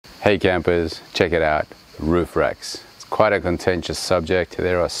Hey campers, check it out, roof racks. It's quite a contentious subject.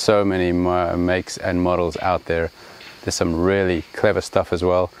 There are so many makes and models out there. There's some really clever stuff as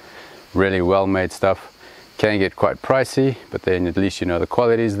well, really well made stuff. Can get quite pricey, but then at least you know the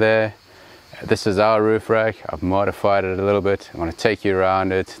quality's there. This is our roof rack. I've modified it a little bit. I want to take you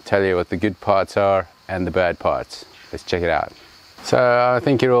around it, tell you what the good parts are and the bad parts. Let's check it out. So I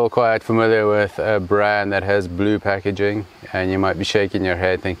think you're all quite familiar with a brand that has blue packaging, and you might be shaking your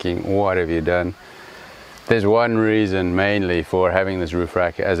head thinking, what have you done? There's one reason mainly for having this roof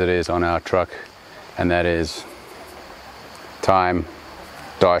rack as it is on our truck, and that is time,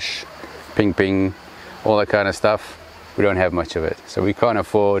 dosh, ping ping, all that kind of stuff. We don't have much of it, so we can't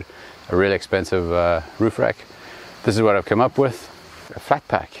afford a really expensive roof rack. This is what I've come up with, a flat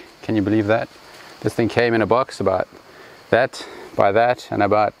pack. Can you believe that? This thing came in a box about that by that and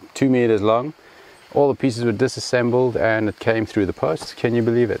about 2 meters long. All the pieces were disassembled and it came through the post. Can you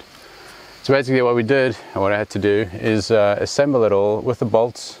believe it? So basically what we did, and what I had to do, is assemble it all with the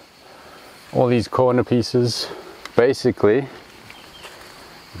bolts, all these corner pieces. Basically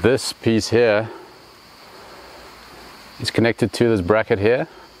this piece here is connected to this bracket here,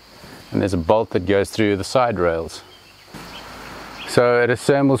 and there's a bolt that goes through the side rails. So it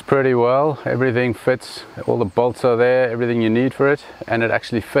assembles pretty well, everything fits, all the bolts are there, everything you need for it, and it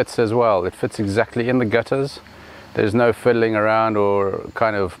actually fits as well. It fits exactly in the gutters. There's no fiddling around or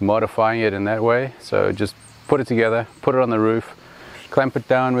kind of modifying it in that way. So just put it together, put it on the roof, clamp it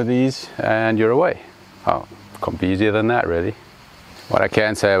down with these, and you're away. Oh, can't be easier than that really. What I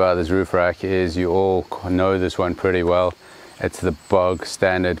can say about this roof rack is you all know this one pretty well. It's the bog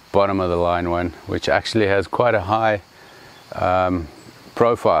standard bottom of the line one, which actually has quite a high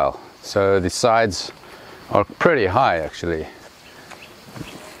profile, so the sides are pretty high actually.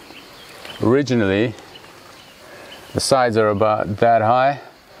 Originally the sides are about that high,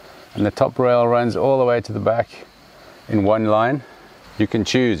 and the top rail runs all the way to the back in one line. You can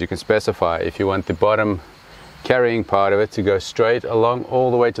choose, you can specify if you want the bottom carrying part of it to go straight along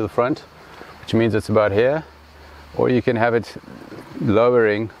all the way to the front, which means it's about here, or you can have it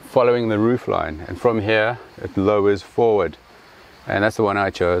lowering following the roof line, and from here it lowers forward, and that's the one I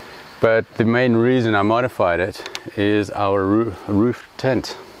chose. But the main reason I modified it is our roof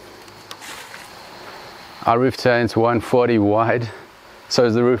tent. Our roof tent's 140 wide, so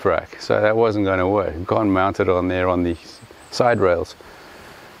is the roof rack, so that wasn't going to work. You can't mount it on there on the side rails.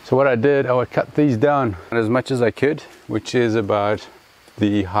 So what I did, I would cut these down as much as I could, which is about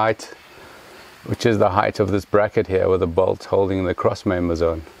the height, which is the height of this bracket here with the bolt holding the cross members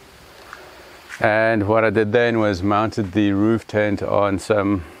on. And what I did then was mounted the roof tent on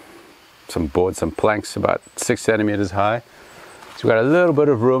some boards, some planks about 6 centimeters high. So we've got a little bit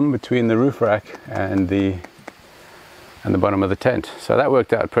of room between the roof rack and the bottom of the tent. So that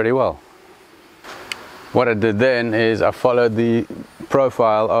worked out pretty well. What I did then is I followed the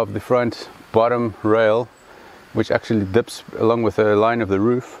profile of the front bottom rail, which actually dips along with the line of the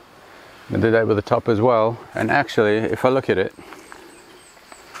roof. I did that with the top as well, and actually if I look at it,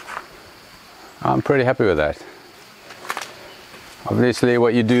 I'm pretty happy with that. Obviously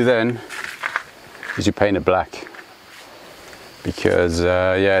what you do then is you paint it black, because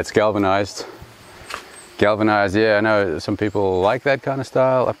yeah, it's galvanized. Galvanized, yeah, I know some people like that kind of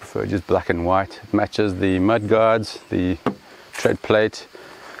style. I prefer just black and white. It matches the mud guards, the tread plate.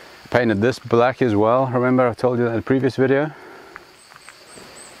 Painted this black as well. Remember I told you that in the previous video?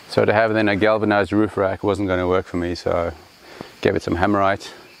 So to have then a galvanized roof rack wasn't going to work for me, so I gave it some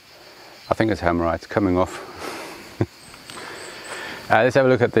hammerite. I think it's hammerite coming off. Let's have a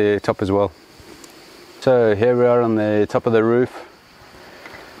look at the top as well. So here we are on the top of the roof.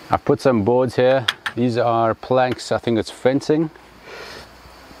 I've put some boards here. These are planks, I think it's fencing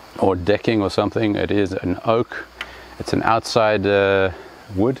or decking or something. It is an oak. It's an outside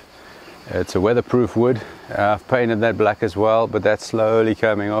wood. It's a weatherproof wood. I've painted that black as well, but that's slowly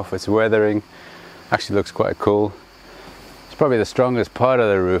coming off. It's weathering. Actually looks quite cool. It's probably the strongest part of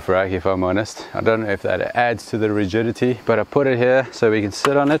the roof rack, if I'm honest. I don't know if that adds to the rigidity, but I put it here so we can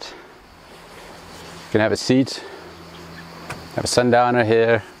sit on it. You can have a seat, have a sundowner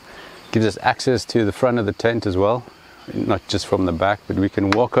here. Gives us access to the front of the tent as well, not just from the back, but we can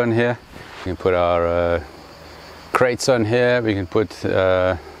walk on here. We can put our crates on here. We can put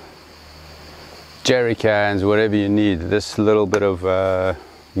jerry cans, whatever you need. This little bit of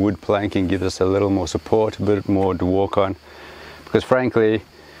wood planking gives us a little more support, a bit more to walk on, because frankly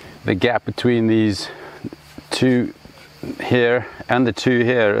the gap between these two here and the two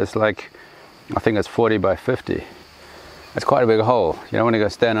here is like, I think it's 40 by 50. It's quite a big hole. You don't want to go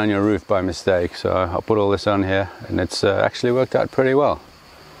stand on your roof by mistake, so I'll put all this on here, and it's actually worked out pretty well.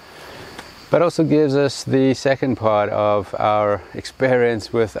 but also gives us the second part of our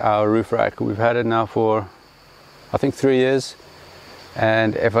experience with our roof rack. We've had it now for I think 3 years,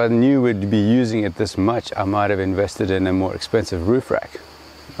 and if I knew we'd be using it this much, I might have invested in a more expensive roof rack,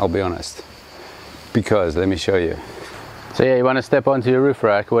 I'll be honest. Because let me show you. So yeah, you want to step onto your roof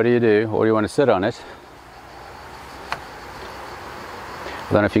rack, what do? Or you want to sit on it.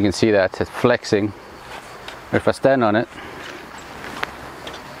 I don't know if you can see that, it's flexing. If I stand on it,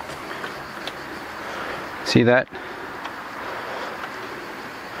 see that?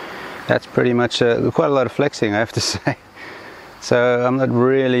 That's pretty much quite a lot of flexing, I have to say. So I'm not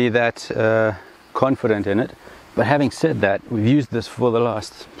really that confident in it. But having said that, we've used this for the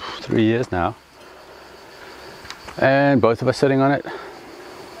last 3 years now. And both of us sitting on it.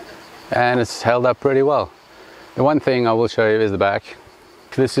 And it's held up pretty well. The one thing I will show you is the back.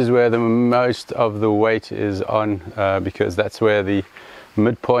 This is where the most of the weight is on, because that's where the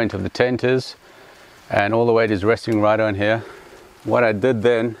midpoint of the tent is, and all the weight is resting right on here. What I did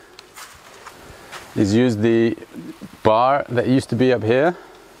then is use the bar that used to be up here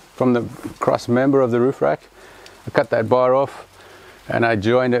from the cross member of the roof rack. I cut that bar off and I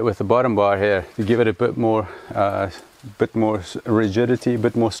joined it with the bottom bar here to give it a bit more rigidity, a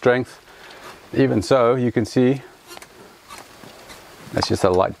bit more strength. Even so, you can see that's just a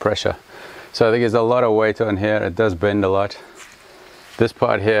light pressure. So I think there's a lot of weight on here. It does bend a lot. This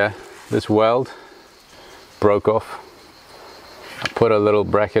part here, this weld broke off. I put a little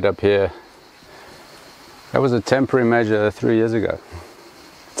bracket up here. That was a temporary measure 3 years ago.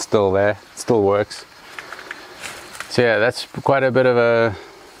 It's still there, it still works. So yeah, that's quite a bit of a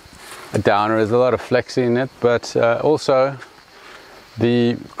downer. There's a lot of flexing in it, but also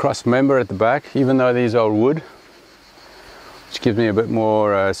the cross member at the back, even though these are wood, which gives me a bit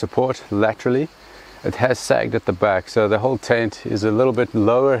more support laterally, it has sagged at the back, so the whole tent is a little bit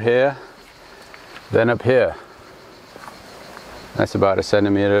lower here than up here. That's about a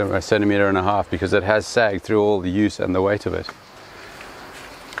centimeter and a half, because it has sagged through all the use and the weight of it.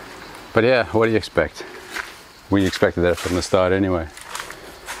 But yeah, what do you expect? We expected that from the start anyway.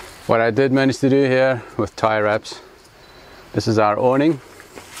 What I did manage to do here with tie wraps, this is our awning.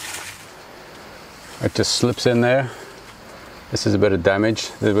 It just slips in there. This is a bit of damage.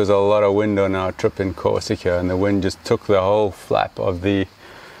 There was a lot of wind on our trip in Corsica, and the wind just took the whole flap of the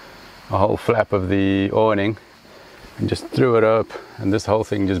awning and just threw it up, and this whole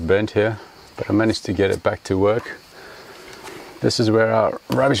thing just bent here. But I managed to get it back to work. This is where our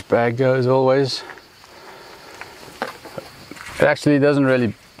rubbish bag goes always. It actually doesn't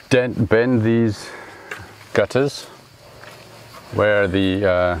really bend these gutters where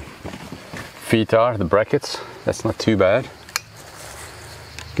the feet are, the brackets. That's not too bad.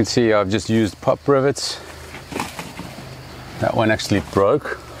 You can see I've just used pop rivets. That one actually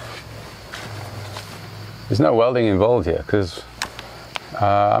broke. There's no welding involved here, because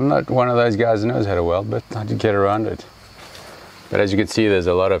I'm not one of those guys who knows how to weld, but I did get around it. But as you can see, there's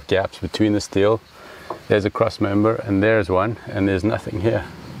a lot of gaps between the steel. There's a cross member, and there's one, and there's nothing here.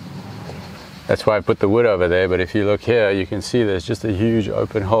 That's why I put the wood over there, but if you look here, you can see there's just a huge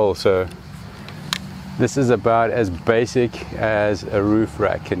open hole. So this is about as basic as a roof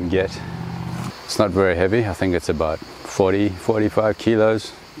rack can get. It's not very heavy. I think it's about 40-45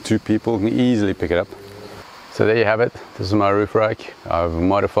 kilos. 2 people can easily pick it up. So there you have it. This is my roof rack. I've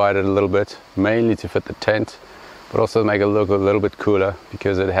modified it a little bit, mainly to fit the tent, but also to make it look a little bit cooler,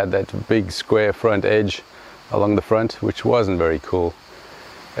 because it had that big square front edge along the front, which wasn't very cool.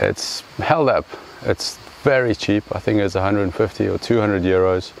 It's held up. It's very cheap. I think it's 150 or 200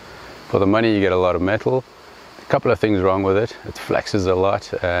 euros. For the money, you get a lot of metal. A couple of things wrong with it. It flexes a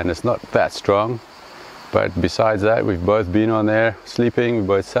lot and it's not that strong. But besides that, we've both been on there sleeping. We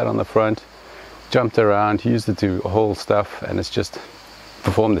both sat on the front, jumped around, used it to haul stuff, and it's just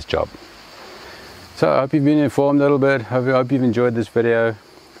performed this job. So I hope you've been informed a little bit. I hope you've enjoyed this video.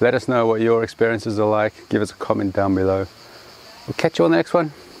 Let us know what your experiences are like. Give us a comment down below. We'll catch you on the next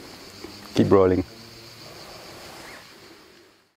one. Keep rolling.